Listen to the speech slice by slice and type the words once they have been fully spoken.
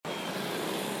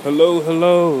Hello,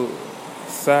 hello.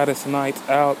 Saddest Night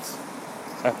Out,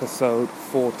 episode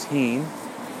 14.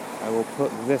 I will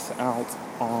put this out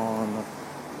on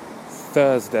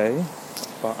Thursday,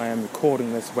 but I am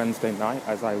recording this Wednesday night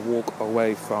as I walk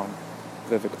away from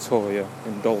the Victoria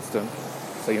in Dalston,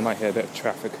 so you might hear a bit of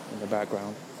traffic in the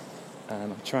background.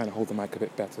 And I'm trying to hold the mic a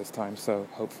bit better this time, so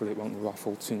hopefully it won't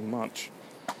ruffle too much.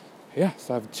 Yeah,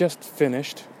 so I've just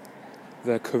finished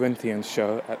the Corinthians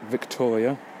show at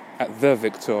the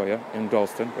Victoria in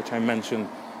Dalston, which I mentioned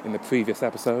in the previous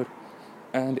episode.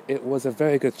 And it was a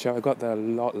very good show. I got there a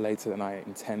lot later than I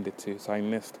intended to, so I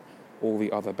missed all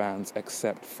the other bands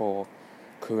except for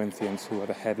Corinthians, who are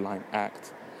the headline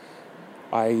act.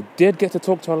 I did get to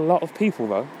talk to a lot of people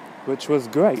though, which was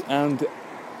great. And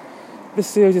this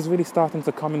series is really starting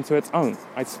to come into its own.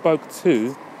 I spoke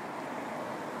to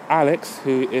Alex,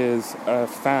 who is a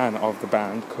fan of the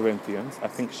band Corinthians. I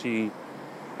think she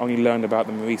only learned about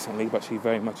them recently, but she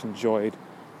very much enjoyed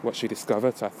what she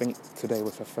discovered. So I think today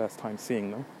was her first time seeing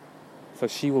them. So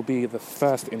she will be the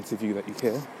first interview that you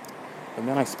hear. And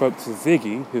then I spoke to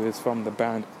Ziggy, who is from the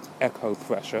band Echo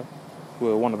Pressure, who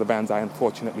are one of the bands I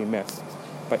unfortunately missed.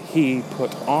 But he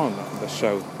put on the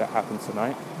show that happened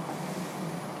tonight.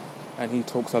 And he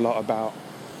talks a lot about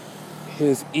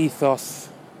his ethos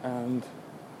and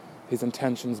his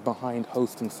intentions behind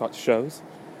hosting such shows.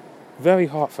 Very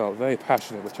heartfelt, very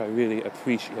passionate, which I really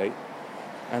appreciate.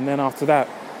 And then after that,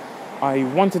 I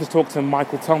wanted to talk to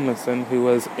Michael Tomlinson, who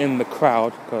was in the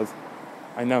crowd, because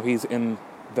I know he's in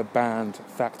the band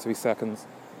Factory Seconds,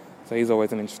 so he's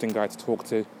always an interesting guy to talk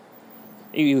to.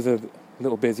 He was a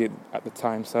little busy at the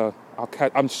time, so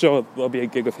I'm sure there'll be a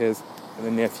gig of his in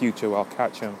the near future where I'll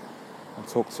catch him and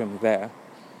talk to him there.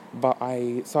 But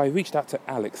I reached out to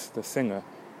Alex, the singer,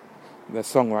 the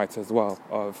songwriter as well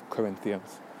of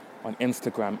Corinthians, on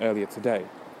Instagram earlier today.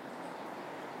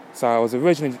 So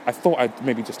I thought I'd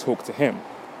maybe just talk to him,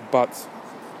 but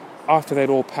after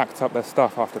they'd all packed up their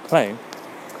stuff after playing,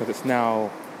 because it's now,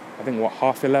 I think,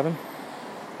 11:30?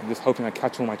 I'm just hoping I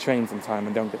catch all my trains in time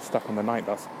and don't get stuck on the night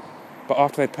bus. But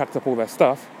after they'd packed up all their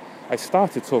stuff, I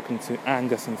started talking to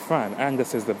Angus and Fran.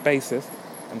 Angus is the bassist,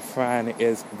 and Fran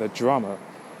is the drummer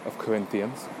of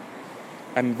Corinthians.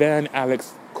 And then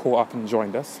Alex caught up and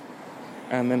joined us.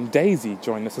 And then Daisy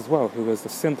joined us as well, who was the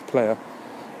synth player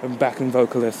and backing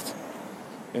vocalist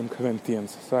in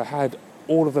Corinthians. So I had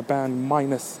all of the band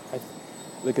minus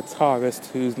the guitarist,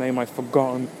 whose name I've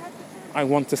forgotten. I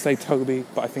want to say Toby,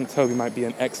 but I think Toby might be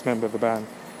an ex-member of the band.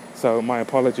 So my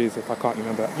apologies if I can't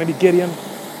remember. Maybe Gideon?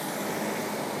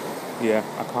 Yeah,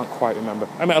 I can't quite remember.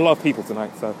 I met a lot of people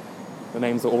tonight, so the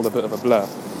names are all a bit of a blur.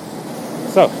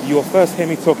 So you will first hear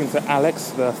me talking to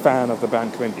Alex, the fan of the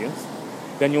band Corinthians.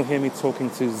 Then you'll hear me talking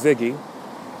to Ziggy,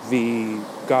 the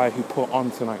guy who put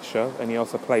on tonight's show, and he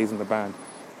also plays in the band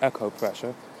Echo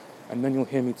Pressure. And then you'll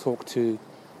hear me talk to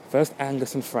first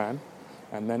Angus and Fran,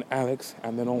 and then Alex,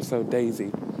 and then also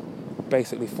Daisy,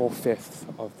 basically 4/5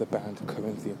 of the band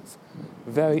Corinthians.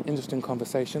 Very interesting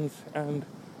conversations, and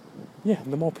yeah,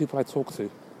 the more people I talk to,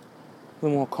 the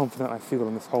more confident I feel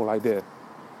in this whole idea.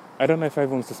 I don't know if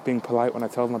everyone's just being polite when I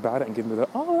tell them about it and give me the,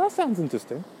 oh, that sounds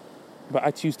interesting. But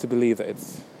I choose to believe that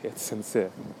it's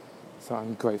sincere. So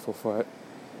I'm grateful for it.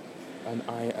 And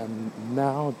I am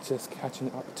now just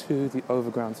catching up to the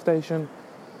Overground station.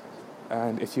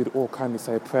 And if you'd all kindly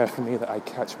say a prayer for me that I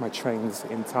catch my trains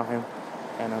in time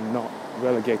and I'm not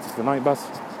relegated to the night bus,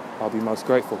 I'll be most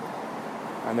grateful.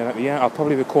 And then at the end, I'll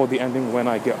probably record the ending when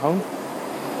I get home.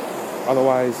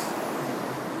 Otherwise,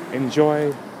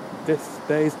 enjoy this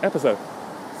day's episode.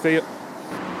 See you.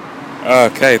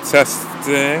 Okay,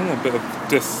 testing, a bit of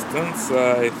distance.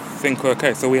 I think we're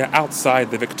okay. So we are outside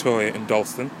the Victoria in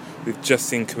Dalston. We've just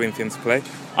seen Corinthians play.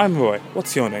 I'm Roy.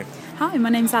 What's your name? Hi, my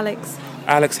name's Alex.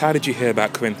 Alex, how did you hear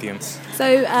about Corinthians? So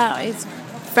it's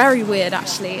very weird,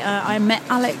 actually. I met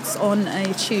Alex on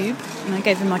a tube, and I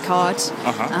gave him my card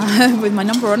with my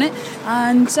number on it,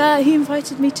 and he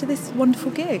invited me to this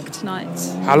wonderful gig tonight.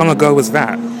 How long ago was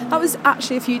that? That was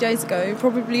actually a few days ago,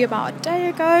 probably about a day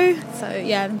ago. So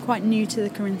yeah, I'm quite new to the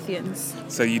Corinthians.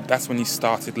 So that's when you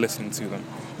started listening to them?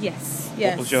 Yes.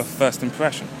 What was your first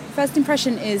impression? First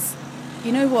impression is,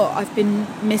 you know what, I've been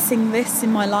missing this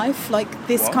in my life, like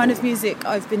this kind of music.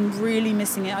 I've been really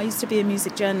missing it. I used to be a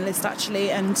music journalist, actually,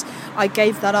 and I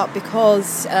gave that up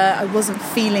because I wasn't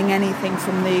feeling anything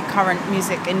from the current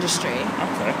music industry.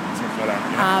 Okay, something like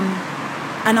that.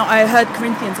 Yeah. And I heard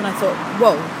Corinthians and I thought,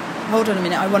 whoa, hold on a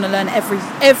minute, I want to learn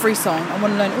every song. I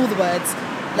want to learn all the words.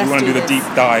 You want to do the deep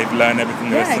dive, learn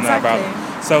everything there is to know about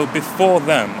it. So before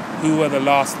them, who were the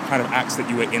last kind of acts that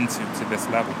you were into to this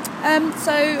level?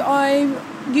 So I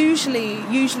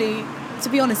usually to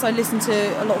be honest, I listen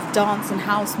to a lot of dance and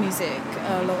house music,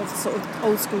 a lot of sort of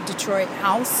old school Detroit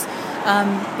house.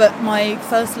 But my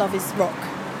first love is rock.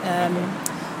 I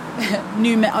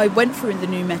went through the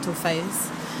new metal phase.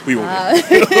 We all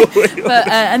did. But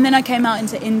and then I came out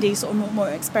into indie, sort of more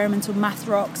experimental math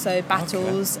rock, so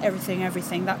Battles,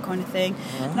 everything, that kind of thing.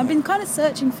 And I've been kind of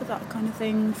searching for that kind of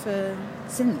thing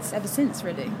ever since,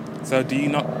 really. So do you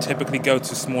not typically go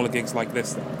to smaller gigs like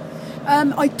this then?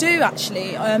 I do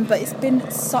actually, but it's been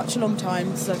such a long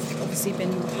time because I've obviously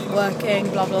been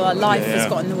working, blah, blah, blah. Life has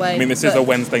got in the way. I mean, this is a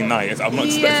Wednesday night. I'm not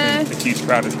expecting a huge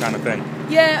crowd, this kind of thing.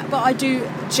 Yeah, but I do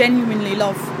genuinely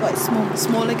love like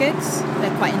smaller gigs.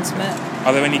 They're quite intimate.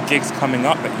 Are there any gigs coming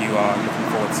up that you are looking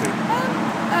forward to?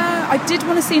 I did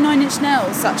want to see Nine Inch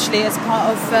Nails actually as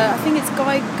part of, I think it's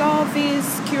Guy Garvey is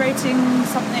curating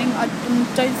something. I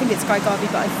don't think it's Guy Garvey,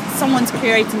 but someone's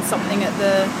curating something at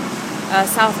the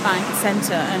South Bank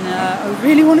Centre, and I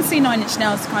really want to see Nine Inch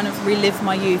Nails to kind of relive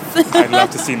my youth. I'd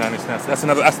love to see Nine Inch Nails.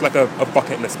 That's like a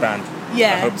bucket list band.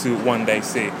 Yeah. I hope to one day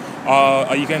see.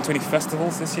 Are you going to any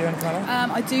festivals this year? Anything like that?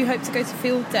 I do hope to go to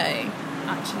Field Day,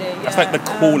 actually. That's like the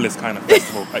coolest kind of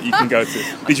festival that you can go to.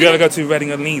 Did you ever go to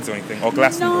Reading or Leeds or anything, or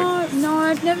Glastonbury? No,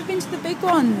 I've never been to the big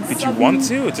ones. Did you want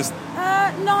to, or just?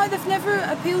 No, they've never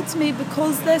appealed to me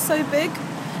because they're so big.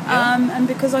 And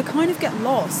because I kind of get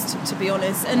lost, to be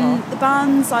honest. And the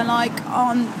bands I like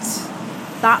aren't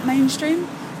that mainstream.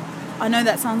 I know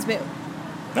that sounds a bit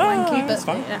wanky, but it's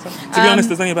fine. yeah. To be honest,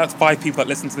 there's only about 5 people that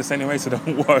listen to this anyway, so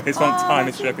don't worry. It's not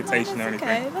tarnish reputation or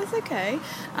anything. That's okay.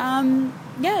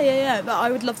 Yeah. But I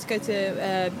would love to go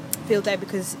to Field Day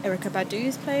because Erykah Badu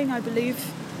is playing, I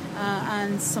believe.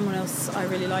 And someone else I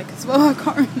really like as well. I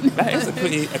can't remember. That is a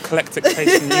pretty eclectic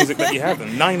taste in music that you have.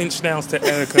 Then 9 Inch Nails to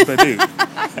Erykah Badu.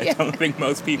 I don't think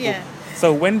most people. Yeah.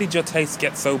 So when did your taste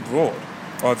get so broad,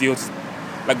 or have you was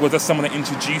there someone that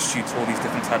introduced you to all these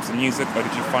different types of music, or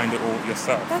did you find it all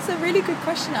yourself? That's a really good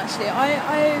question, actually.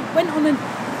 I went on a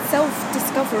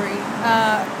self-discovery.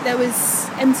 There was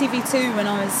MTV2 when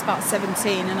I was about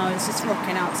 17, and I was just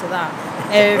rocking out to that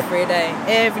every day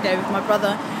with my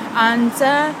brother. And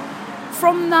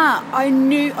from that,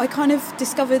 I kind of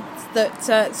discovered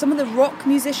that some of the rock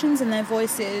musicians and their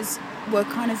voices were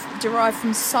kind of derived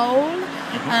from soul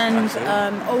and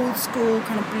old school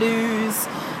kind of blues.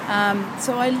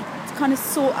 So I kind of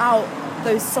sought out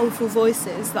those soulful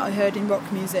voices that I heard in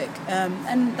rock music,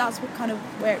 and that's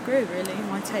where it grew. Really,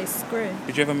 my tastes grew.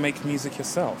 Did you ever make music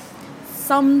yourself?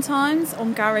 Sometimes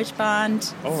on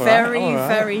GarageBand,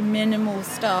 very minimal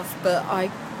stuff, but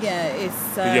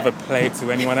it's... Did you ever play it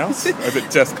to anyone else? Or is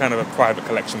it just kind of a private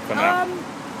collection for now?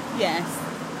 Yes,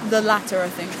 the latter, I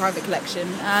think, private collection.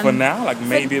 For now? Like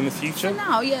maybe in the future? For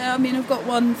now, yeah. I mean, I've got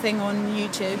one thing on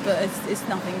YouTube, but it's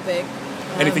nothing big.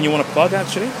 Anything you want to plug,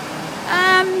 actually?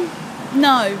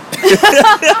 No.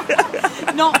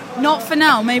 Not for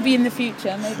now. Maybe in the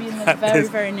future. Maybe in the very,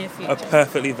 very near future. A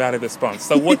perfectly valid response.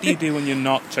 So what do you do when you're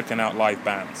not checking out live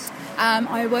bands?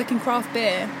 I work in craft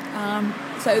beer.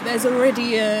 So there's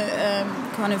already a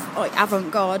kind of like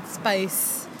avant-garde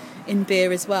space in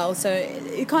beer as well. So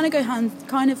it kind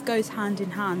of goes hand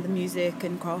in hand, the music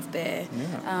and craft beer.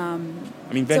 Yeah. I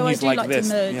mean, venues so like this,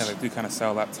 they do kind of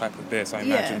sell that type of beer. So I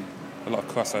imagine a lot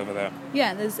of crossover there.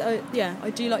 Yeah, I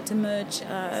do like to merge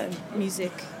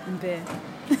music and beer.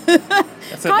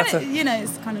 It's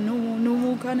kind of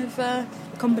normal kind of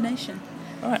combination.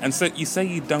 All right, and so you say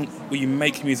you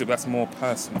make music that's more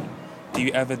personal. Do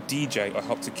you ever DJ or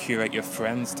help to curate your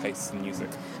friends' tastes in music?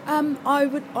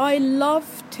 I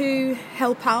love to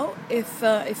help out if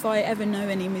I ever know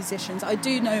any musicians. I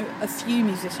do know a few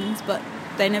musicians, but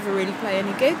they never really play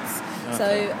any gigs. Okay.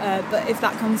 So, but if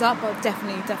that comes up, I'll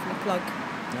definitely plug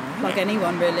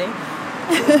anyone really.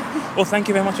 Well, thank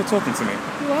you very much for talking to me.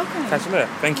 You're welcome. Catch you later.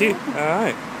 Thank you. All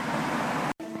right.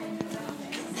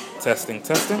 Testing.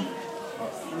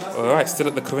 All right, still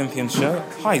at the Corinthian show.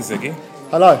 Hi, Ziggy.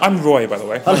 Hello. I'm Roy, by the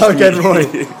way. Hello again,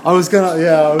 Roy. I was gonna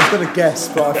guess,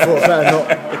 but I thought better not.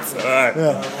 It's all right.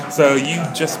 Yeah. So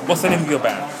what's the name of your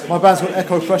band? My band's called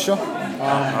Echo Pressure,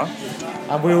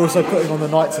 and we're also putting on the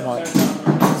night tonight.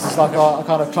 This is like a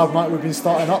kind of club night we've been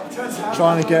starting up,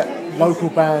 trying to get local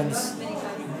bands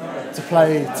to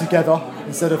play together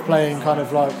instead of playing kind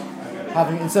of like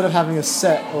having a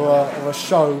set or a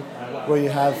show where you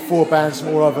have 4 bands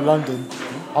from all over London.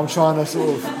 I'm trying to sort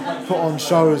of put on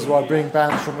shows where I bring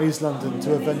bands from East London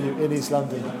to a venue in East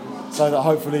London, so that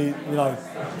hopefully,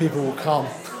 people will come.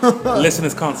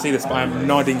 Listeners can't see this, but I'm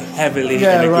nodding heavily in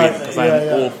agreement because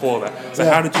I'm all for that. So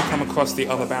how did you come across the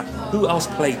other band? Who else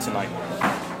played tonight?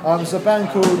 It's a band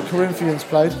called Corinthians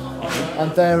played,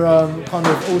 and they're kind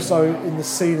of also in the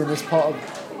scene in this part of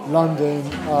London.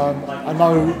 I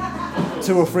know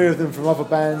 2 or 3 of them from other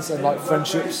bands and like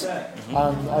friendships,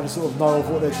 and I just sort of know of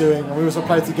what they're doing. And we also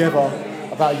played together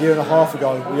about a year and a half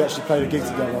ago. We actually played a gig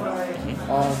together,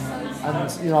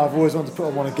 and you know, I've always wanted to put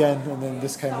them on again, and then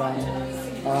this came round.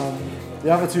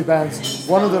 The other 2 bands,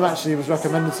 one of them actually was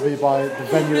recommended to me by the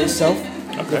venue itself.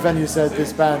 Okay. The venue said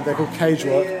this band, they're called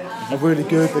Cagework, are really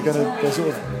good. They're sort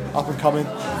of up and coming.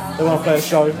 They want to play a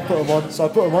show, put them on. So I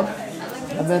put them on.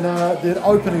 And then the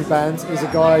opening band is a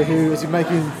guy who is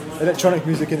making electronic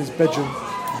music in his bedroom,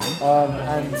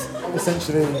 and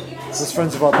essentially was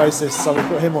friends with our bassist, so we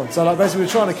put him on. So like basically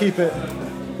we're trying to keep it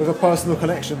with a personal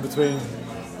connection between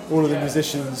all of the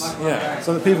musicians,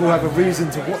 so that people have a reason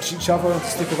to watch each other and to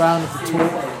stick around and to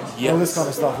talk, all this kind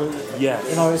of stuff. Yeah.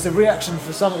 You know, it's a reaction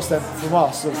to some extent from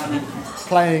us of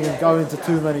playing and going to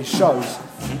too many shows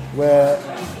where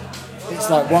it's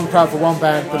like one crowd for one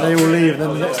band, then they all leave, and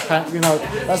then the next band, you know,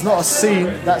 that's not a scene,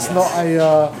 that's not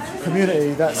a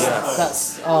community, that's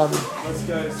just,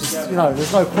 you know,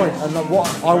 there's no point. And what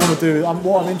I want to do,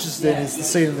 what I'm interested in is the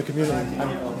scene in the community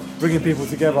and bringing people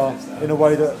together in a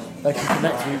way that they can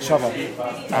connect with each other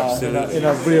in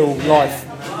a real life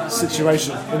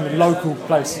situation, in the local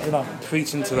place, you know.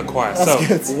 Preaching to the choir. That's So,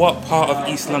 good. what part of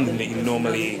East London are you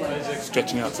normally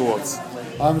stretching out towards?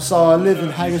 So I live in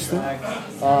Haggerston,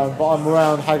 but I'm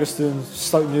around Haggerston,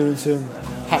 Stoke Newington,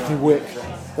 Hackney Wick.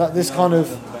 This kind of,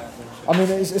 I mean,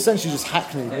 it's essentially just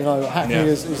Hackney. You know, Hackney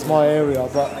is my area,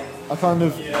 but I kind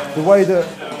of, the way that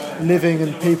living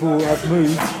and people have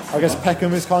moved, I guess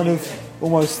Peckham is kind of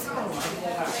almost,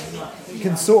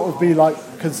 can sort of be like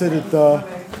considered the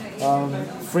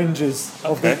fringes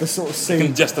of the sort of scene. You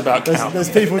can just about count. There's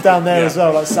people down there as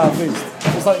well, like southeast.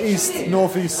 It's like east,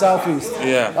 northeast, southeast.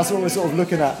 Yeah. That's what we're sort of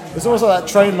looking at. It's almost like that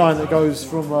train line that goes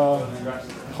from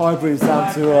Highbury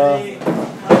down to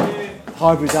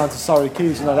Surrey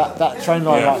Quays. You know, that train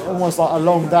line, like almost like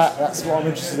along that. That's what I'm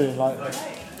interested in. Like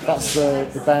that's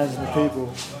the bands and the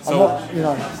people. So, you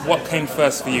know. What came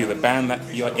first for you, the band that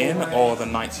you're in or the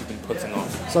nights you've been putting on?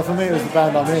 So for me, it was the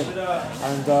band I'm in,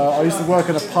 and I used to work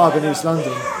in a pub in East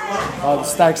London, the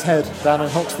Stag's Head down in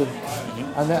Hoxton,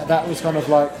 and that was kind of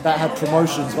like, that had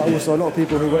promotions, but also a lot of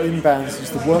people who were in bands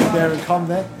used to work there and come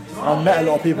there. And I met a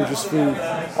lot of people just through,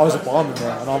 I was a barman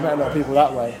there, and I met a lot of people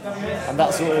that way, and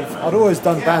that sort of, I'd always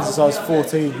done bands since I was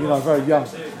 14, you know, very young,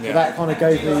 but that kind of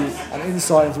gave me an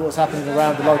insight into what's happening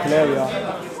around the local area.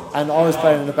 And I was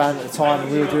playing in a band at the time,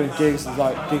 and we were doing gigs in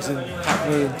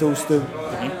Hackney and Dalston,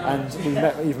 and we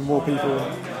met even more people.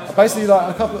 Basically,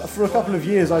 like for a couple of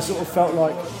years, I sort of felt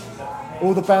like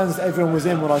all the bands that everyone was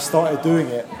in when I started doing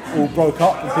it all broke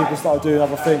up, and people started doing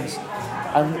other things.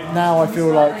 And now I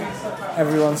feel like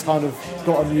everyone's kind of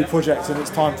got a new project, and it's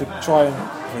time to try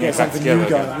and get something new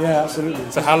going. Again. Yeah, absolutely.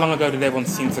 So how long ago did everyone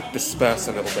seem to disperse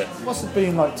a little bit? It must have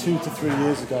been like 2 to 3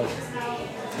 years ago.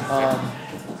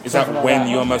 Is that like when that.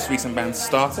 your most recent band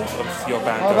started, or did your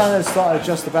band? My band had started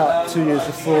just about 2 years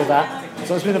before that,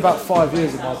 so it's been about 5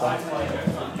 years in my band.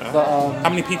 But, How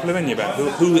many people are in your band?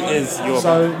 Who is your band?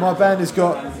 so my band has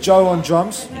got Joe on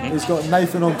drums, he's got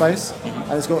Nathan on bass,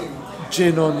 and he's got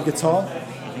Jin on guitar.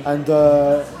 And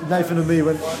Nathan and me,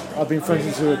 when I've been friends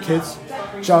since we were kids.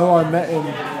 Joe, I met him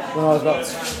when I was about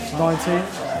 19,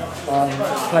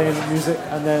 playing music,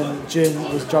 and then Jin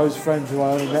was Joe's friend who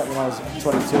I only met when I was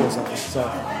 22 or something. So,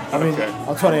 I mean,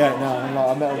 I'm 28 now, and like,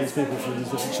 I met all these people through these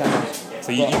different channels.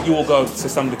 So you all go to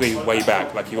some degree way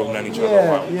back, like you've all known each other a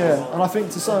while. Yeah, and I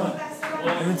think to some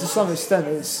extent,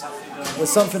 there's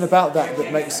something about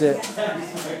that makes it.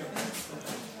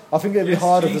 I think it'd be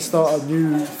harder to start a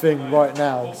new thing right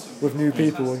now with new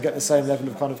people and get the same level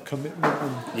of kind of commitment.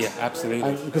 Yeah, absolutely.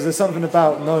 And because there's something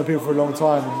about knowing people for a long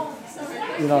time,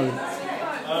 and you know.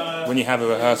 When you have a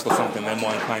rehearsal or something, they're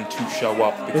more inclined to show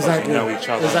up because Exactly. you know each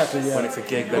other. Exactly, yeah. When it's a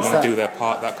gig, they It's want to that. do their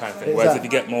part, that kind of thing. Whereas if you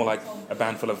get more like a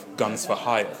band full of guns for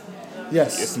hire,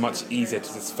 Yes. it's much easier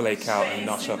to just flake out and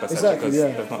not show up, etc. Exactly, because yeah.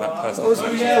 there's not that personal Also,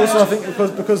 connection. I think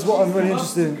because what I'm really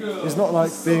interested in is not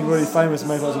like being really famous and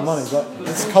making lots of money, but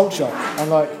it's culture. And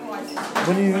like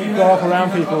when you go up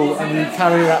around people and you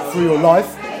carry that through your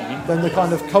life, then the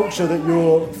kind of culture that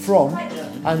you're from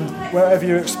and wherever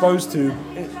you're exposed to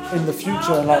in the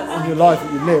future and like in your life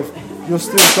that you live, you're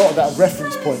still got that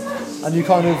reference point, and you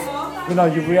kind of, you know,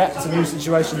 you react to new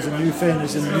situations and new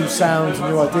things and new sounds and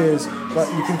new ideas, but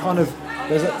you can kind of,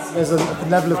 there's a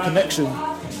level of connection.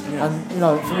 And, you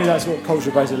know, for me that's what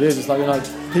culture basically is. It's like, you know,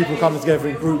 people coming together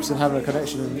in groups and having a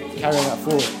connection and carrying that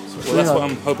forward. Well, that's what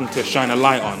I'm hoping to shine a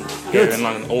light on here in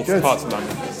London, all Good. parts of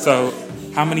London. So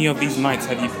How many of these nights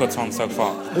have you put on so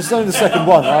far? This is only the second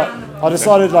one. I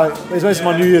decided it's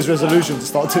basically my New Year's resolution to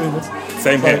start doing this.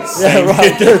 Same here. Yeah, Same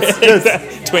right. Good.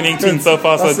 2018 so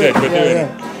far, so That's good. it. We're doing it.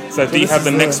 Yeah. So do you have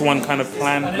the next one kind of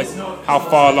planned? Like, how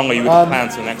far along are you with the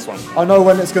plans for the next one? I know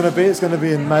when it's going to be. It's going to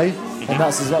be in May, and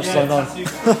that's as much as I know.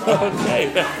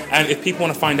 Okay. And if people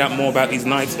want to find out more about these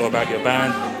nights or about your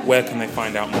band, where can they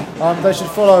find out more? They should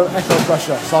follow Echo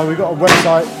Pressure. So we've got a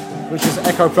website which is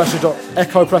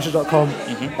echopressure.com.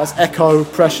 That's Echo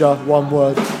Pressure, one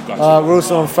word. Gotcha. We're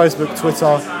also on Facebook,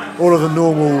 Twitter, all of the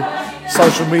normal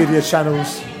social media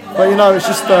channels. But it's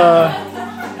just.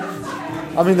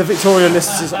 The Victoria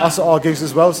lists us at our gigs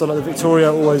as well. So like the Victoria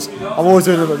I'm always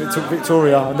doing them at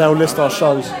Victoria, and they'll list our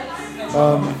shows.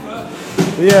 But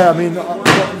yeah,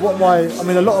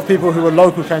 a lot of people who were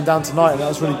local came down tonight, and that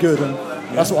was really good. And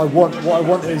that's what I want. What I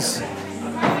want is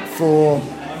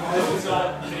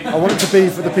I want it to be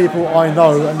for the people I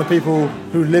know and the people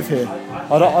who live here.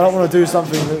 I don't want to do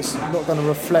something that's not going to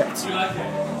reflect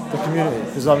the community,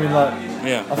 because I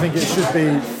think it should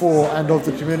be for and of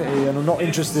the community, and I'm not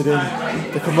interested in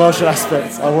the commercial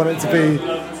aspect. I want it to be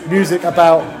music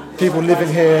about people living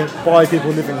here, by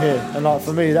people living here, and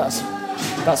for me that's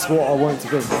what I want it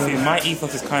to be. See, my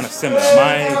ethos is kind of similar.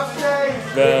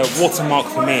 The watermark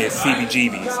for me is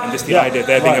CBGBs, and just the idea of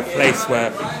there being a place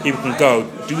where people can go,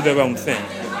 do their own thing,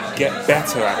 get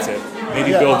better at it,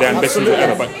 maybe build their ambitions or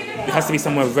whatever, but it has to be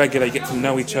somewhere regular. You get to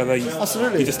know each other. You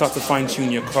just start to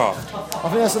fine-tune your craft. I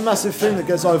think that's a massive thing that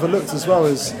gets overlooked as well,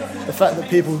 is the fact that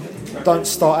people don't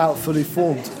start out fully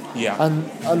formed. Yeah. And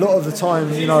a lot of the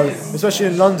time, especially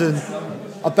in London,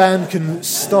 a band can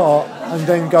start and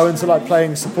then go into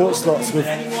playing support slots with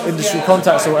industry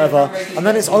contacts or whatever, and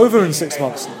then it's over in 6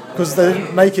 months because they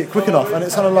didn't make it quick enough. And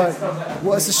it's kind of like,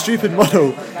 what is a stupid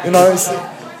model?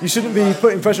 You shouldn't be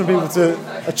putting pressure on people to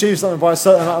achieve something by a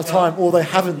certain amount of time, or they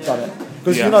haven't done it.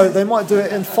 Because they might do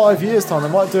it in 5 years' time, they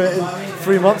might do it in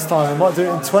 3 months' time, they might do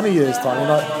it in 20 years' time.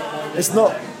 It's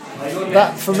not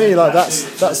that for me.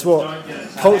 That's what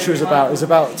culture is about. It's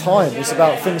about time. It's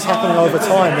about things happening over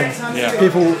time, and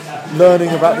people learning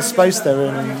about the space they're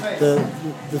in and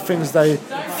the things they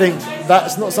think.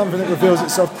 That's not something that reveals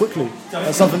itself quickly.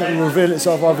 That's something that will reveal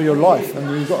itself over your life,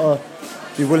 and you've got to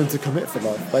be willing to commit for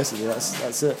life. Basically,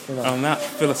 that's it. On that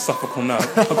philosophical note,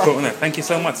 thank you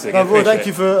so much, Ziggy. Thank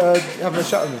you for having a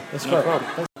chat with me. That's great.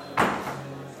 Problem.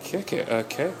 Kick it.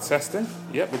 Okay, testing.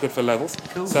 Yep, we're good for levels.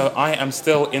 Cool. So I am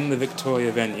still in the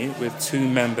Victoria venue with two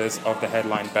members of the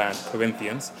headline band,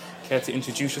 Corinthians. Care to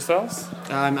introduce yourselves?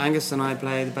 I'm Angus, and I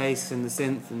play the bass and the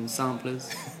synth and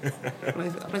samplers. I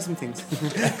play some things.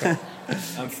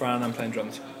 I'm Fran, I'm playing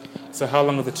drums. So how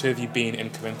long have the two of you been in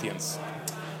Corinthians?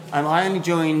 I only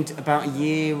joined about a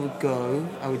year ago,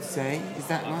 I would say. Is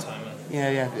that right?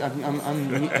 Yeah. I'm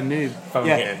a noob.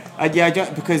 I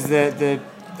joined because there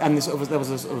was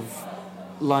a sort of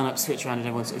line-up switch around, and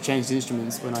everyone sort of changed the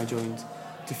instruments when I joined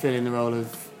to fill in the role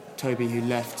of Toby, who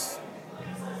left.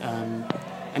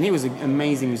 And he was an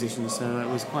amazing musician, so it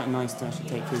was quite nice to actually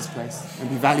take his place and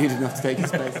be valued enough to take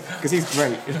his place, because he's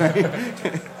great.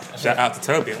 Shout out to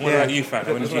Toby. What about you, Fran?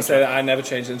 I just want to say that I never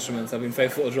changed instruments. I've been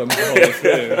faithful to drums the whole way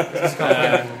through.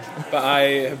 But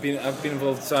I've been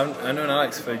involved. So I've known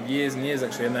Alex for years and years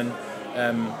actually, and then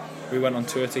we went on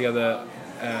tour together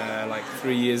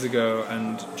 3 years ago,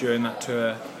 and during that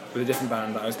tour with a different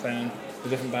band that I was playing. A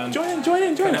different band. Join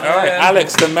in. All right,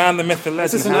 Alex, the man, the myth, the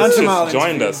legend, has just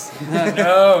joined us.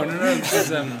 No.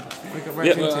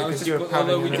 Because,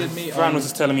 although we did meet. Fran was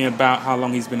just telling me about how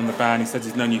long he's been in the band. He said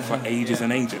he's known you for ages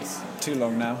and ages. Too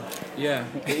long now. Yeah,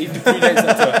 it even predates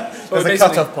that tour. There's a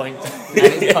cut-off point.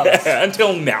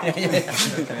 Until now.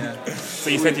 So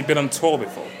you said you've been on tour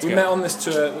before? We met on this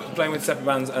tour, playing with separate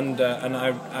bands, and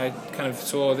I kind of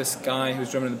saw this guy who was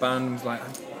drumming in the band and was like,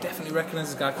 I definitely recognise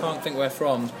this guy. I can't think where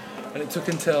from. And it took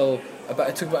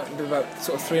about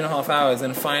sort of 3.5 hours,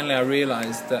 and finally I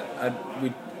realised that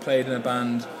we'd played in a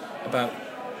band about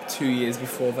 2 years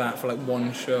before that for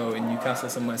one show in Newcastle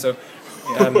somewhere. So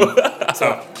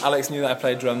Alex knew that I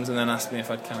played drums, and then asked me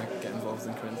if I'd kind of get involved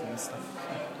in Corinthians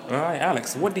stuff. All right,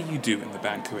 Alex, what do you do in the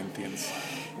band Corinthians?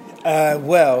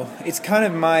 Well, it's kind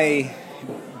of my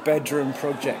bedroom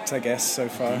project, I guess, so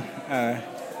far.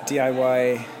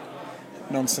 DIY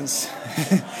nonsense.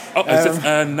 Is this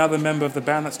another member of the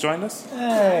band that's joined us?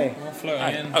 Hey.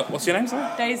 What's your name,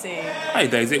 sir? Daisy. Hi,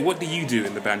 Daisy. What do you do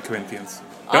in the band Corinthians?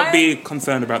 Don't be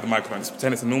concerned about the microphones.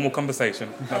 Pretend it's a normal conversation.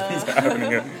 Nothing's happening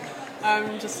here.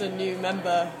 I'm just a new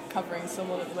member covering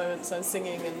someone at the moment, so I'm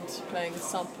singing and playing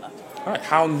sampler. All right.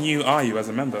 How new are you as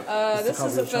a member? This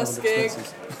is the first gig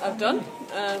I've done.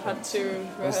 I've had 2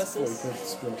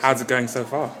 rehearsals. How's it going so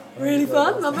far? Really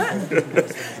fun, love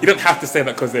it. You don't have to say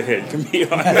that because they're here. You can be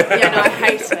like. Yeah, no, I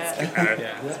hate it.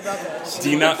 It's rubbish. Do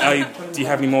you know? Do you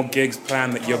have any more gigs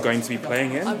planned that you're going to be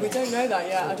playing in? We don't know that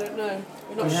yet. I don't know.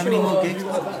 We're not Do you sure. have any more gigs?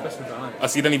 Oh,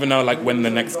 so you don't even know like when the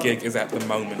next gig is at the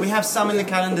moment. We have some in the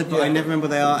calendar, but I never remember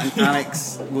what they are. And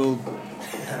Alex will.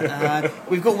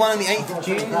 We've got one on the 8th of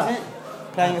June, is it?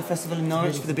 Playing a festival in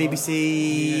Norwich for the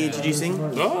BBC introducing.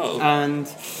 Oh. And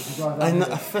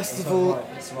a festival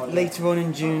later on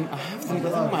in June. I have them,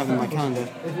 but I don't have them in my calendar.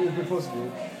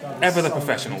 Ever the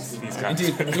professionals, these guys.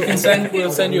 Indeed,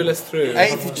 we'll send you a list through.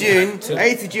 8th of June.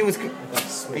 8th of June was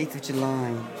 8th of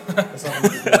July.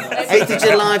 8th of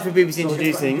July for BBC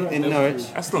introducing in Norwich.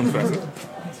 That's still impressive.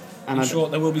 And I'm sure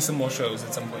there will be some more shows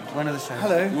at some point. When are the shows?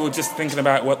 Hello. We were just thinking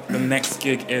about what the next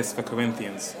gig is for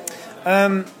Corinthians.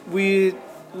 We've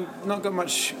not got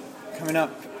much coming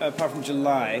up apart from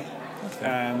July.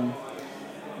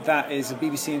 That is a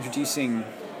BBC introducing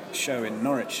show in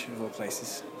Norwich, of all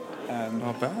places.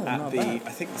 Not bad. At Not the bad.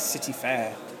 I think the City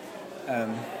Fair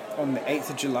on the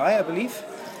 8th of July, I believe,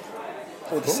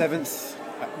 or the 7th.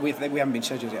 We haven't been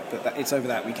scheduled yet, but it's over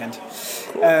that weekend.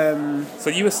 So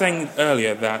you were saying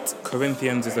earlier that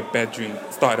Corinthians is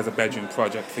started as a bedroom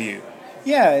project for you.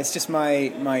 Yeah, it's just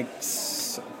my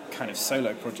kind of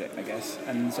solo project, I guess.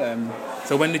 And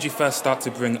So when did you first start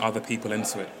to bring other people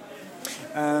into it?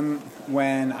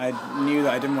 when I knew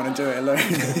that I didn't want to do it alone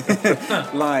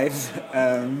live.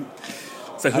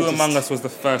 So who among us was the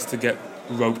first to get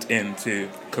roped into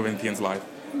Corinthians Live?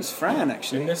 It was Fran, In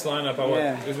actually. this lineup,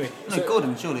 it was me. No,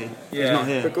 Gordon, surely. He's Yeah. not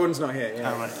here. But Gordon's not here.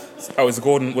 Yeah. Oh, right. Oh, it was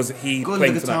Gordon. Was he Gordon,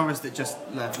 playing the tonight? guitarist that just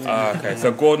left. Okay,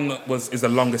 so Gordon is the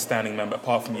longest standing member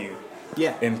apart from you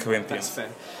Yeah, in that's Corinthians. fair.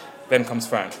 Then comes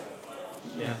Fran.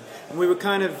 Yeah, and we were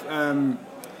kind of.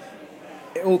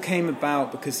 It all came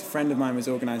about because a friend of mine was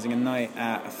organising a night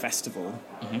at a festival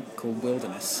called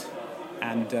Wilderness,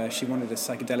 and she wanted a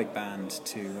psychedelic band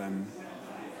to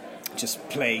just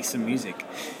play some music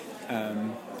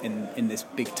in this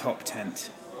big top tent.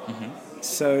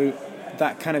 So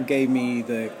that kind of gave me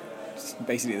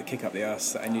basically the kick up the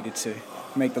arse that I needed to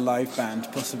make the live band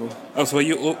possible. Oh, so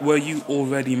were you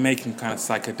already making kind of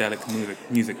psychedelic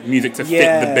music to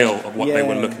fit the bill of what they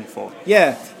were looking for?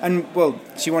 Yeah, and well,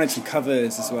 she wanted some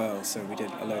covers as well, so we did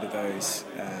a load of those.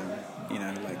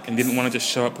 Like. And didn't want to just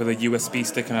show up with a USB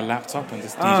stick and a laptop and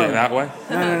just DJ that way?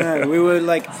 No. We were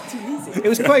like, it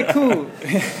was quite cool.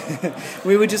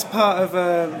 We were just part of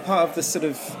the sort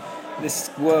of this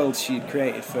world she'd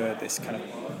created for this kind of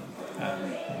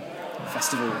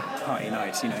festival party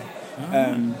night,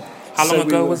 How long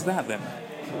ago was that then?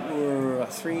 4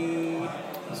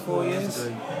 years. So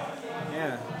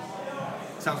Yeah.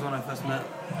 that was when I first met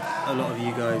a lot of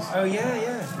you guys. Oh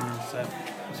yeah. So it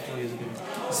was 4 years ago.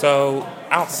 So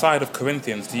outside of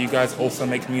Corinthians, do you guys also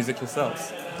make music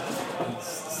yourselves?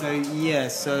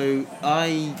 So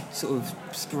I sort of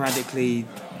sporadically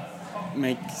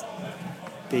make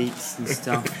beats and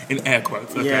stuff. In air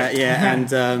quotes. Okay. Yeah,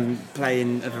 and play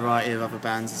in a variety of other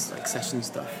bands, it's like session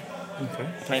stuff. Okay.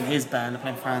 I play in his band, I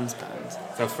play in Fran's band.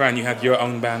 So Fran, you have your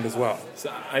own band as well. So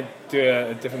I do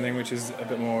a different thing, which is a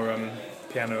bit more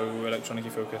piano, electronic-y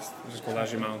focused, which is called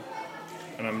Ajimal.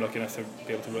 And I'm lucky enough to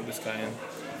be able to rope this guy in.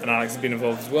 And Alex has been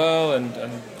involved as well, and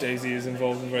Daisy is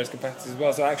involved in various capacities as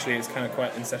well. So actually, it's kind of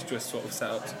quite incestuous sort of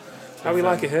setup. How we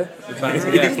like it here.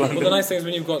 Yeah. Well, the nice thing is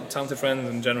when you've got talented friends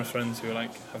and generous friends who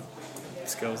have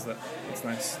skills, that it's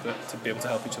nice to be able to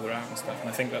help each other out and stuff. And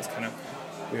I think that's kind of,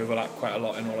 we overlap quite a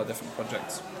lot in all our different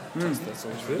projects. That's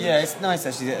always really. Yeah, it's nice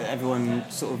actually that everyone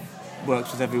sort of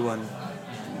works with everyone.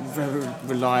 Very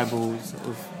reliable sort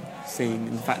of scene.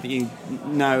 And the fact that you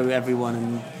know everyone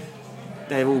and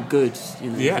they're all good.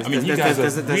 Yeah, I mean, you guys are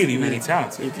really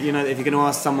talented. If you're going to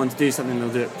ask someone to do something, they'll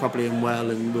do it properly and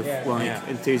well and with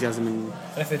enthusiasm. And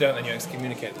if they don't, then you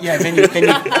excommunicate them. yeah, then you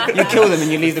kill them and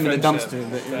you leave them in the dumpster.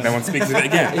 But, No one speaks of it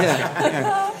again.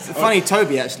 yeah. It's funny,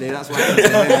 Toby actually. That's what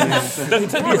happens.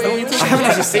 I haven't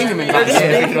actually seen him in about a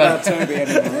year. About Toby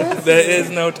anymore. There is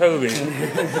no Toby.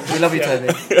 We love you,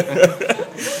 Toby.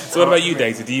 So what about you,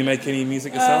 Daisy? Do you make any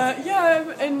music yourself? Yeah,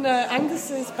 I'm in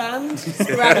Angus's band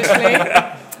sporadically.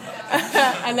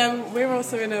 And then we're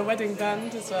also in a wedding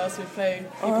band as well, so we play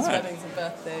people's weddings and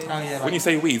birthdays. Oh yeah. When you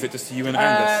say we, is it just you and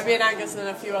Angus? Me and Angus and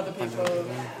a few other people.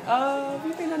 Have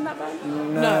you been in that band?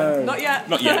 No. Not yet.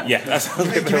 Not yet. Yeah, that's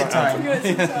Give it some time.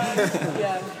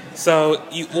 Yeah. So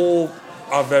you all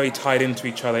are very tied into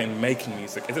each other in making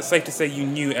music. Is it safe to say you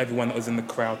knew everyone that was in the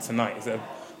crowd tonight? Is it a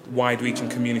wide-reaching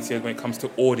community when it comes to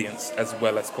audience as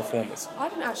well as performers? I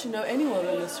didn't actually know anyone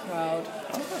in this crowd.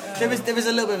 There was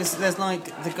a little bit of there's like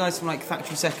the guys from like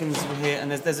Factory Seconds were here,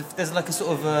 and there's like a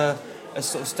sort of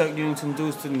Stoke Newington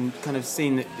Dalston kind of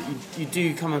scene that you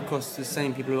do come across the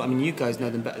same people. I mean, you guys know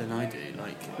them better than I do.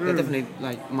 Like they're definitely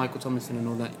like Michael Thomason and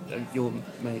all that. Your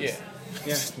mates. Yeah.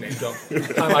 Name drop.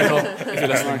 Hi, Michael. If you're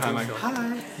listening, hi, Michael.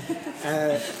 Hi.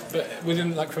 But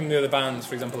within, like, from the other bands,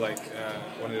 for example, like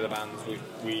one of the other bands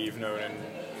we've known in,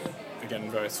 again,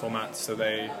 various formats. So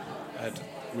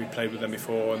we played with them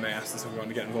before, and they asked us if we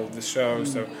wanted to get involved in the show.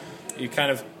 So you kind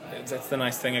of, that's the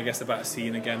nice thing, I guess, about a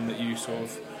scene again, that you sort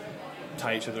of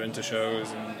tie each other into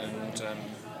shows and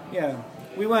yeah,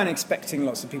 we weren't expecting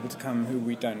lots of people to come who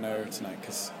we don't know tonight,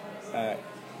 because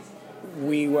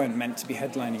we weren't meant to be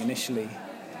headlining initially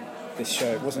this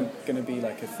show. It wasn't going to be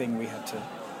like a thing we had to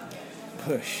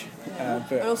push.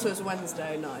 But And also, it was a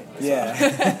Wednesday night.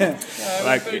 yeah.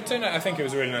 like, it turned out, I think it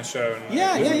was a really nice show. And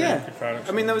Yeah, it was a yeah. really good crowd, I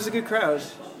actually. mean, there was a good crowd.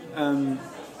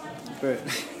 But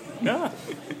Yeah.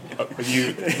 Are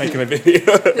you making a video?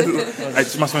 I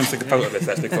just must want to take a photo of this,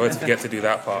 actually, because I always forget to do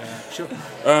that part. sure.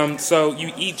 So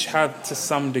you each have, to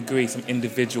some degree, some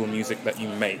individual music that you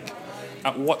make.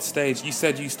 At what stage, you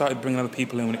said you started bringing other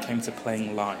people in when it came to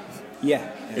playing live. Yeah.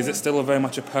 Is it still very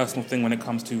much a personal thing when it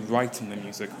comes to writing the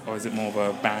music, or is it more of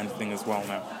a band thing as well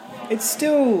now? It's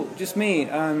still just me.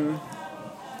 I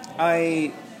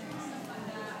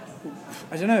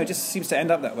don't know, it just seems to end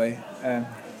up that way.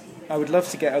 I would love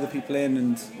to get other people in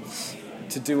and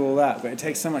to do all that, but it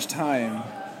takes so much time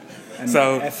and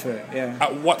effort. Yeah.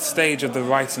 At what stage of the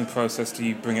writing process do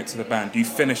you bring it to the band? Do you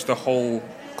finish the whole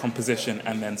composition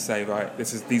and then say, right,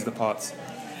 these are the parts?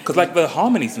 Because like the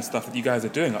harmonies and stuff that you guys are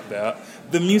doing up there,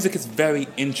 the music is very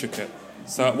intricate.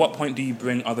 So at what point do you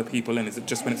bring other people in? Is it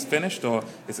just when it's finished, or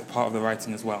is it part of the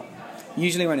writing as well?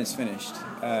 Usually when it's finished.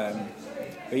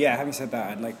 But yeah, having said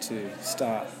that, I'd like to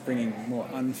start bringing more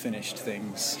unfinished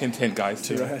things Hint, hint, guys,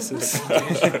 to too. rehearsals. Now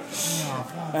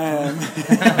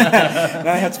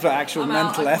I have to put actual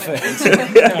mental effort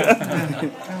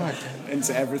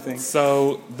into everything.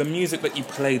 So the music that you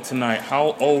played tonight,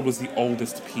 how old was the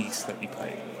oldest piece that you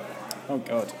played? Oh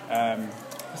God.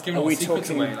 It's giving Are all we the secrets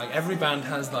talking- away. Like, every band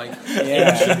has, like,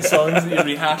 Yeah. ancient songs that you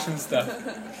rehash and stuff.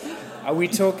 Are we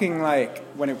talking like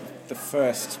the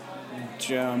first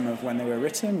germ of when they were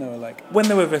written, or like? When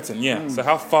they were written, yeah. So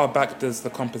how far back does the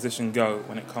composition go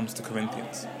when it comes to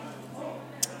Corinthians?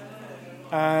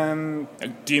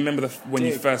 Do you remember when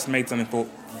you first made something and thought,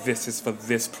 this is for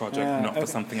this project, not for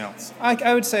something else?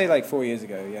 I would say like 4 years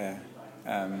ago, yeah.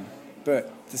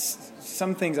 But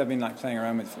some things I've been like playing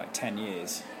around with for like 10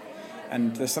 years,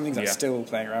 and there's some things I'm still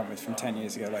playing around with from 10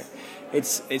 years ago. Like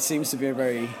it seems to be a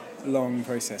very long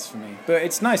process for me, but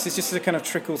it's nice. It's just to kind of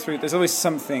trickle through. There's always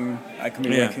something I can be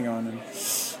working on, and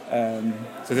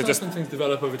so they're just things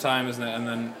develop over time, isn't it? And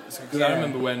then, because I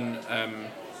remember when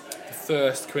the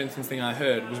first Corinthians thing I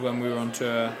heard was when we were on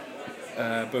tour,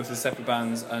 both as separate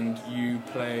bands, and you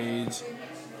played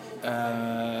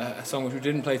a song which we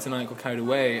didn't play tonight called Carried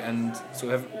Away, and so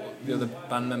the other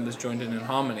band members joined in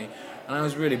harmony, and I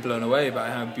was really blown away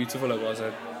by how beautiful it was.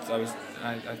 I was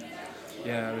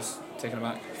taken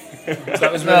aback. So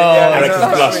that was really Alex is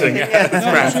blushing.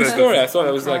 That's true story. I thought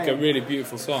it was like a really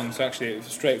beautiful song. So actually,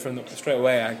 straight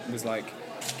away, I was like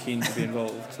keen to be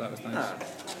involved. So that was nice.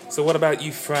 So what about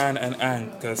you, Fran and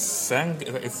Angus?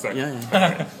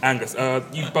 Angus,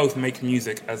 you both make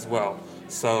music as well.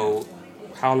 So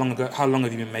how long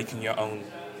have you been making your own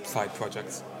side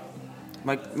projects?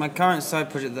 My current side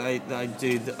project that I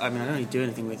do, I don't really do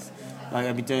anything with. Like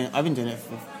I've been doing it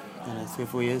for 3 or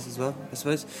 4 years as well, I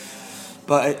suppose.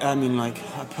 But I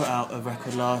put out a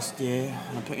record last year,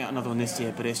 and I'm putting out another one this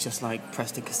year. But it's just like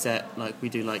pressed to cassette. Like we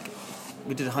did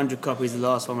 100 copies of the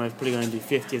last one. We're probably going to do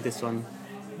 50 of this one.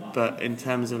 But in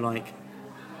terms of like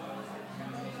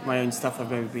my own stuff, I've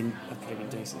probably been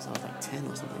doing since I was like 10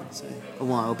 or something, so a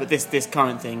while. But this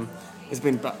current thing has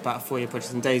been about a 4-year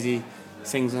project, and Daisy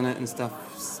sings on it and stuff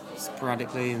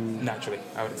sporadically, and naturally,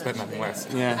 I would expect nothing less.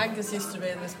 Yeah. Angus used to be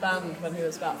in this band when he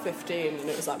was about 15, and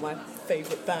it was like my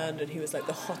favourite band, and he was like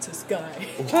the hottest guy.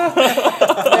 They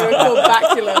were called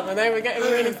Baculum, and they were getting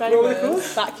really famous. What were they called?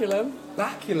 Baculum.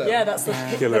 Baculum? Yeah, that's the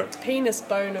penis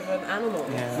bone of an animal.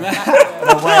 Yeah.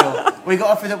 A whale. We got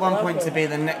offered at one point to be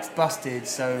the next Busted,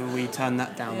 so we turned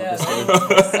that down, obviously.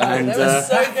 And they were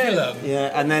so good.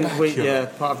 yeah, and then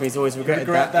part of me's always regretted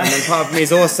that, and then part of me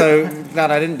is also glad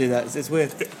I didn't do that. It's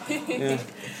weird. Yeah.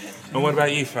 And what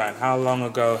about you, Fran? How long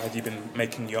ago had you been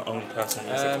making your own personal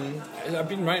music? I've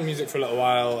been writing music for a little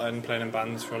while and playing in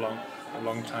bands for a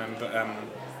long time, but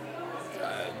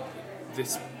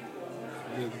the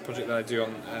project that I do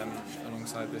on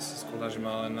alongside this is called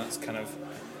Ajimal, and that's kind of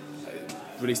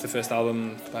released the first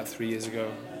album about 3 years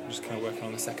ago. I'm just kind of working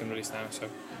on the second release now, so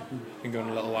been going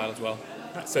a little while as well.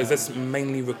 So is this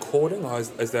mainly recording, or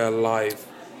is there a live?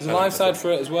 There's a live side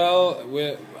for it as well.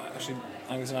 We're actually,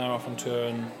 Angus and I are off on tour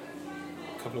in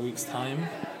a couple of weeks' time.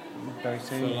 Very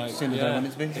soon. Like, Sooner than I want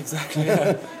it to be. Exactly.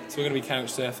 Yeah. So we're going to be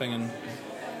couch surfing and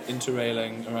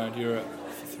interrailing around Europe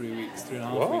for 3 weeks,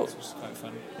 3.5 weeks, which is quite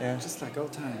fun. Yeah. Just like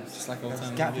old times. Just like old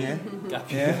times. Gap year. Gap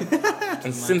year.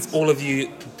 And since all of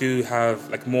you do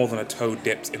have like more than a toe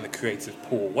dipped in the creative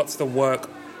pool, what's the work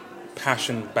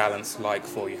passion balance like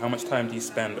for you? How much time do you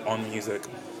spend on music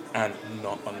and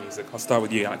not on music? I'll start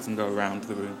with you, Alex, and go around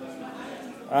the room.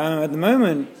 At the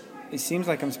moment, it seems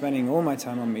like I'm spending all my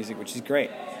time on music, which is great.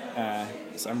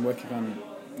 So I'm working on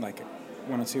like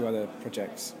 1 or 2 other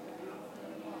projects,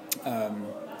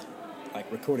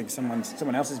 like recording someone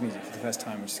else's music for the first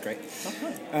time, which is great.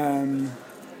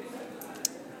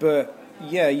 But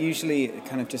yeah, usually it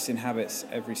kind of just inhabits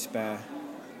every spare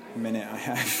minute I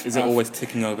have. Is it always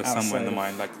ticking over outside somewhere in the of-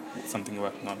 mind, like something you're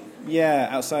working on? Yeah,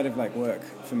 outside of like work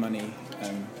for money,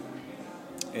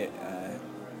 it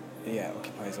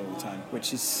occupies all the time,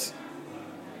 which is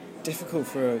difficult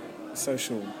for a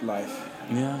social life.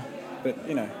 Yeah. But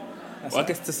you know, that's Well, I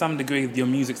guess to some degree, your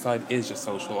music side is your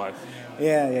social life.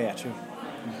 yeah, true.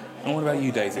 And what about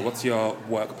you, Daisy? What's your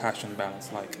work passion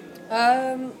balance like?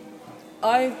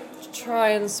 I try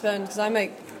and spend, because I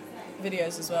make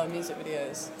videos as well, music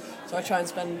videos, so I try and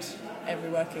spend every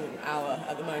working hour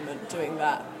at the moment doing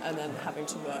that, and then having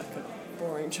to work a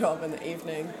boring job in the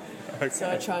evening. Okay. So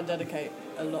I try and dedicate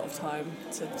a lot of time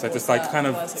to. So towards just like that, kind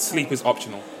of otherwise it sleep is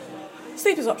optional.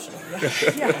 Sleep is optional.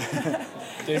 Yeah.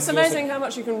 It's amazing how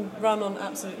much you can run on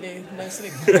absolutely no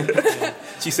sleep.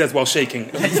 She says while shaking.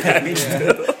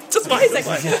 Just Basic.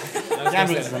 The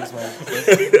ambulance is on its way.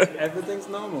 Everything's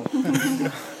normal.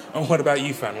 And what about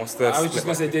you, Fran? What's the I was just split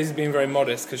going to say like? Daisy's being very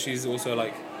modest because she's also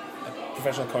like a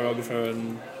professional choreographer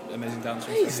and amazing dancer.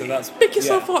 And stuff, so that's Pick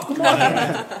yourself up. Come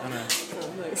on.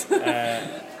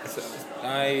 So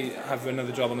I have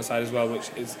another job on the side as well,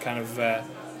 which is kind of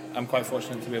I'm quite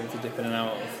fortunate to be able to dip in and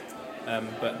out of,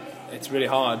 but it's really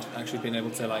hard actually being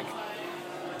able to like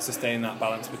sustain that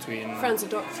balance between. Fran's a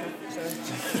doctor, so.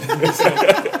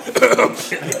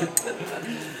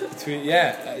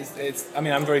 It's. I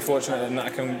mean, I'm very fortunate in that I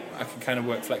can kind of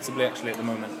work flexibly actually at the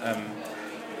moment.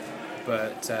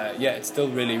 But it's still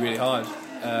really really hard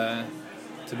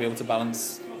to be able to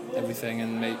balance everything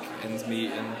and make ends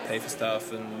meet and pay for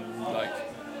stuff and like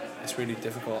it's really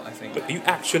difficult. I think. But are you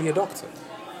actually a doctor?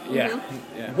 Yeah.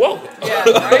 Yeah. Whoa! Yeah,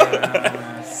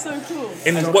 right? So cool.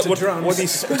 In what do you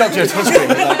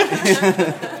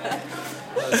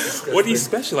what do you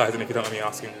specialise in, if you don't mind me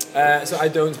asking? So I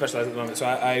don't specialise at the moment. So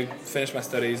I finished my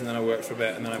studies and then I worked for a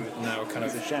bit and then I'm now kind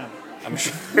of. It's a sham. I'm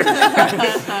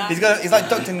He's like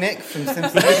Dr. Nick from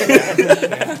Simpsons.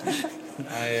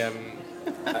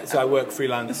 So I work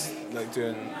freelance, like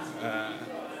doing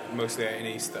mostly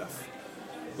A&E stuff,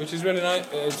 which is really nice.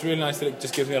 It's really nice that it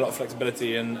just gives me a lot of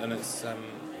flexibility and it's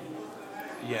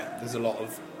there's a lot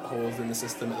of holes in the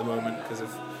system at the moment because of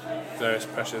various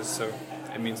pressures. So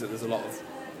it means that there's a lot of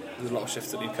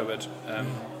shifts that need covered.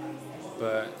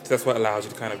 But So that's what allows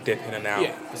you to kind of dip in and out.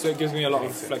 yeah, so it gives me a lot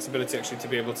of flexibility actually to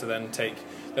be able to then take.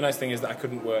 The nice thing is that I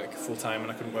couldn't work full time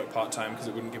and I couldn't work part time because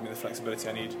it wouldn't give me the flexibility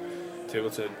I need to be able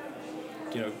to,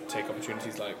 take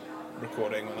opportunities like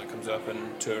recording when that comes up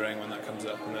and touring when that comes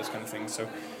up and those kind of things. So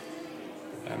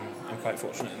I'm quite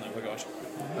fortunate in that regard.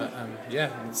 But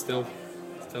it's still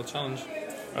a challenge.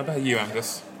 What about you,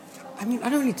 Angus? I mean, I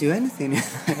don't really do anything.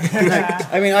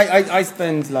 I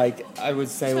spend, I would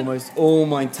say almost all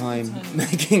my time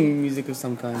making music of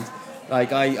some kind.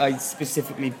 Like, I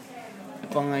specifically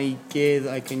buy gear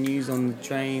that I can use on the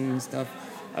train and stuff.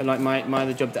 I like my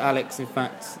other job that Alex, in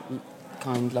fact,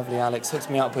 lovely Alex, hooks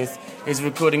me up with, is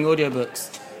recording audiobooks.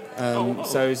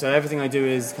 So everything I do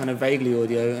is kind of vaguely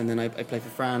audio, and then I play for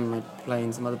Fran, and I play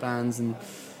in some other bands,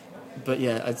 but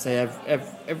yeah, I'd say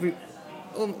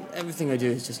everything I do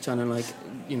is just trying to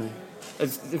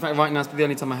in fact right now it's the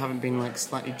only time I haven't been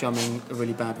slightly drumming a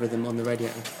really bad rhythm on the radio.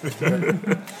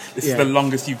 This is the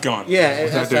longest you've gone. Yeah,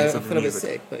 without I doing feel something a bit music.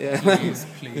 sick, but yeah.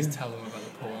 Please tell them about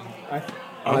the porn.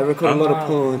 I record a lot of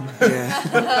porn.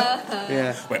 Yeah.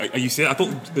 Yeah. Wait, are you serious? I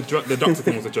thought the doctor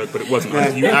thing was a joke, but it wasn't.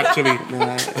 You actually...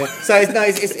 Yeah. So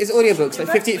it's audiobooks, like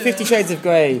 50 Shades of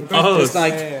Grey. Oh.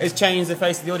 It's changed the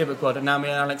face of the audiobook world, and now me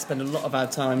and Alex spend a lot of our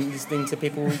time listening to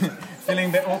people Feeling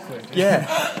a bit awkward.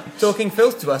 talking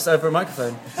filth to us over a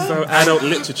microphone. So adult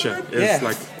literature is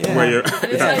where you're...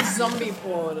 And it's like zombie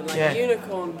porn and like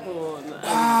unicorn porn.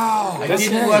 I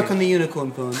didn't work on the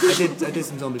unicorn porn. I did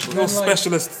some zombie porn. Real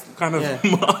specialist kind of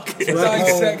market. It's like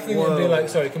exact thing would be like,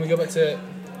 sorry, can we go back to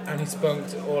Annie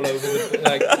Spunked all over the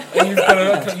like? And you've got to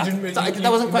look like you didn't really.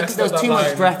 That wasn't quite because there was too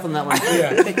much breath on that one.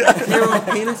 Can you roll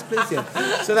penis, please? Yeah.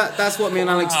 So that's what me and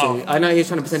Alex do. I know he's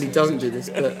trying to pretend he doesn't do this,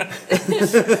 but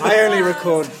I only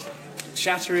record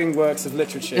shattering works of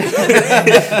literature.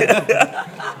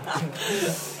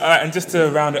 All right, and just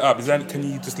to round it up, can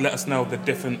you just let us know the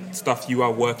different stuff you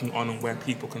are working on and where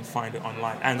people can find it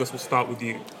online? Angus, we'll start with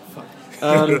you.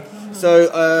 So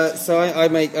I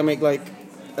make like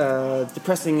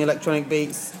depressing electronic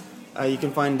beats. You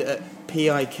can find it at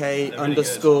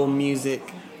PIK_music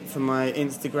for my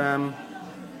Instagram,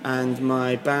 and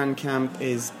my Bandcamp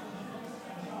is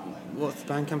what's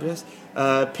the Bandcamp address?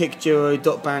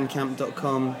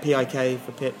 Picduo.bandcamp.com, PIK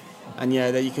for Pip, and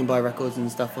there you can buy records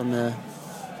and stuff on there.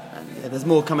 And there's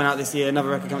more coming out this year, another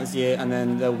record coming this year, and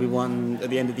then there will be one at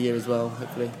the end of the year as well,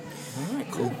 hopefully. All right,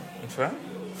 cool. And Fran?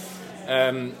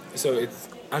 So it's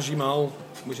Ajimal,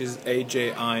 which is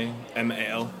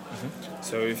AJIMAL.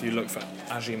 So if you look for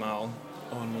Ajimal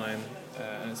online,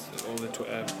 it's all the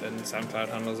Twitter and SoundCloud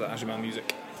handles are Ajimal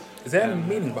Music. Is there any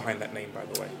meaning behind that name, by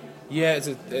the way? Yeah, it's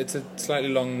a slightly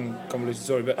long, convoluted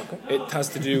story, but it has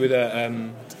to do with a.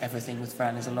 Everything with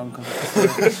Fran is a long conversation.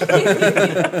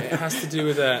 It has to do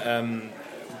with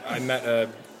I met an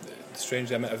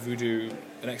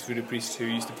ex-voodoo priest who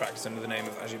used to practice under the name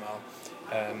of Ajimal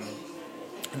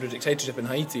under a dictatorship in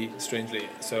Haiti, strangely.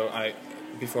 So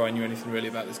before I knew anything really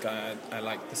about this guy, I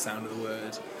liked the sound of the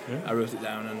word. I wrote it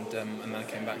down, and then I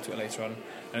came back to it later on,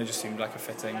 and it just seemed like a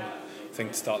fitting thing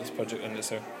to start this project under.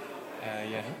 So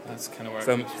that's kind of where.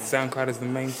 So SoundCloud is the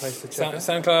main place to check.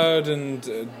 SoundCloud and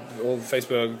all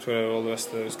Facebook, Twitter, all the rest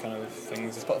of those kind of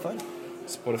things.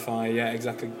 Spotify, yeah,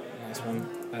 exactly. Nice one.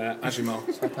 Ajimal.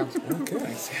 Okay.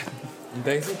 Thanks. And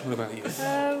Daisy, what about you?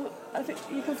 I think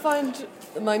you can find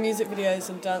my music videos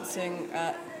and dancing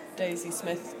at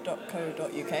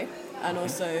daisysmith.co.uk, and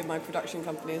also my production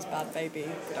company is Bad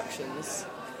Baby Productions.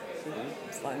 You can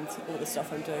find all the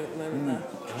stuff I'm doing at the moment there.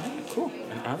 Alright, cool.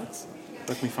 And Alex,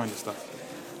 where can we find your stuff?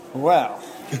 Well,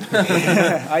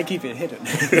 I keep it hidden.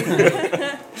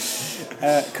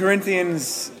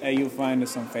 Corinthians, you'll find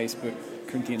us on Facebook.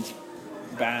 Corinthians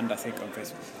Band, I think, on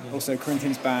Facebook. Also,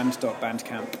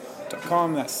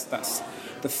 corinthiansband.bandcamp.com. That's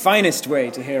the finest way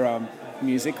to hear our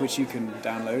music, which you can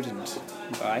download and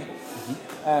buy.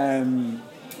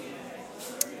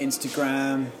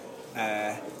 Instagram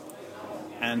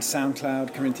and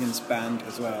SoundCloud, Corinthians Band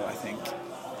as well, I think.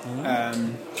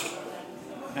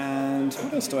 And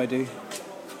what else do I do? I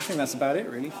think that's about it,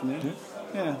 really, for me.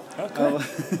 Yeah. Okay.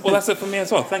 Well, that's it for me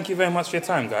as well. Thank you very much for your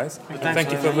time, guys. Thank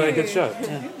you for a very good show.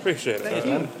 Appreciate it. Thank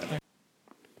you.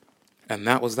 And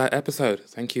that was that episode.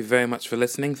 Thank you very much for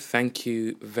listening. Thank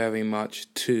you very much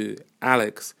to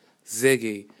Alex,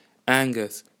 Ziggy,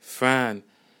 Angus, Fran,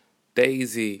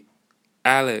 Daisy,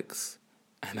 Alex,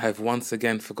 and I've once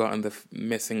again forgotten the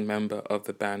missing member of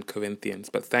the band Corinthians.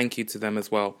 But thank you to them as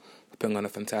well for putting on a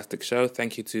fantastic show.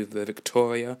 Thank you to the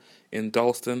Victoria in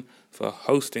Dalston for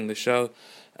hosting the show.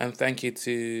 And thank you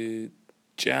to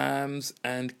Jams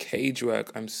and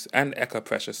Cagework and Echo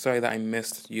Pressure. Sorry that I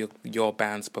missed your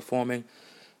bands performing,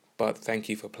 but thank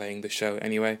you for playing the show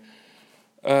anyway.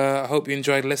 I hope you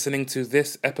enjoyed listening to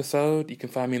this episode. You can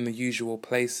find me in the usual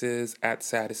places at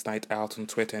Saddest Night Out on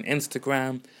Twitter and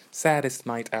Instagram,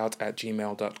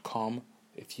 saddestnightout@gmail.com.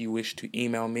 If you wish to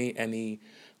email me any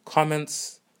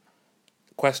comments,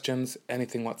 questions,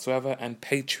 anything whatsoever, and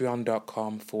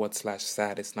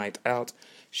patreon.com/Saddest Night Out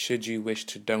should you wish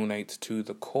to donate to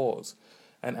the cause.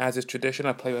 And as is tradition,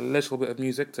 I play a little bit of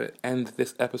music to end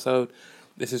this episode.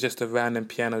 This is just a random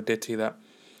piano ditty that,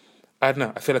 I don't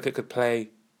know, I feel like it could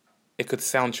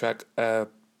soundtrack a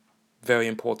very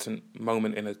important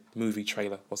moment in a movie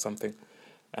trailer or something.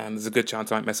 And there's a good chance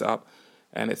I might mess it up.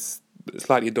 And it's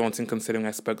slightly daunting considering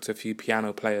I spoke to a few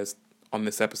piano players on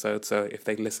this episode, so if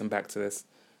they listen back to this,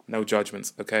 no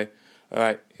judgments, okay?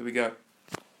 Alright, here we go.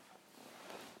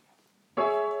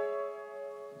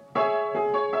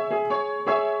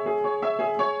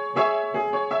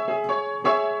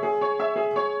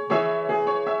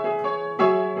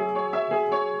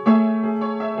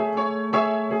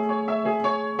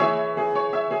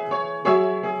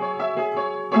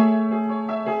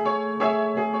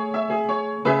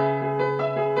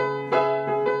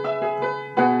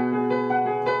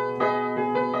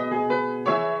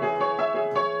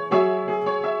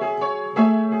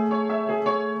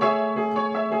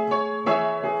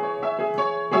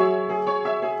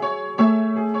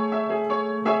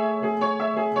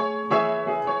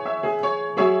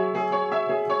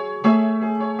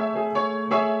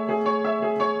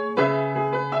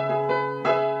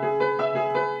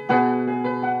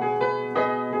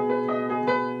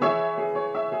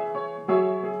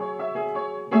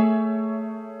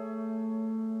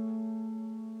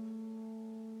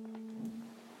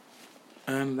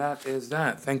 that is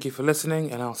that. Thank you for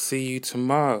listening, and I'll see you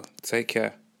tomorrow. Take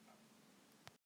care.